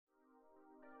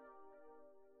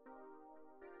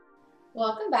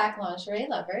Welcome back, lingerie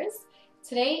lovers.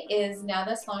 Today is Now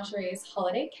This Lingerie's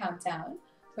holiday countdown,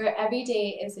 where every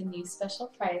day is a new special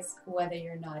price, whether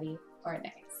you're naughty or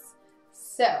nice.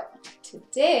 So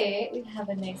today we have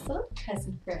a nice little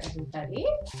present for everybody.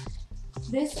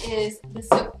 This is the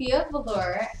Sofia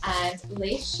Velour and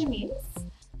Lace Chemise.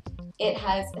 It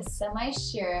has a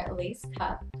semi-sheer lace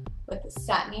cup with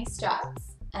satiny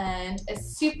straps and a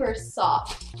super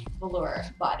soft velour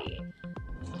body.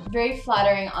 Very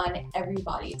flattering on every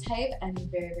body type and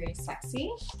very, very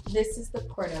sexy. This is the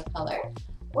Porto color.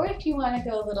 Or if you want to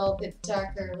go a little bit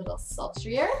darker, a little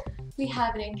sultrier, we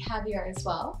have it in caviar as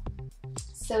well.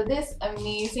 So this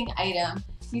amazing item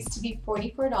used to be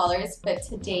 $44, but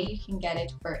today you can get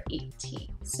it for $18.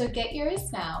 So get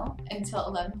yours now until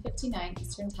 11:59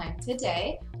 Eastern Time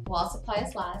today, while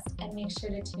supplies last, and make sure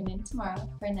to tune in tomorrow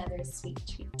for another sweet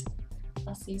treat.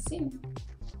 I'll see you soon.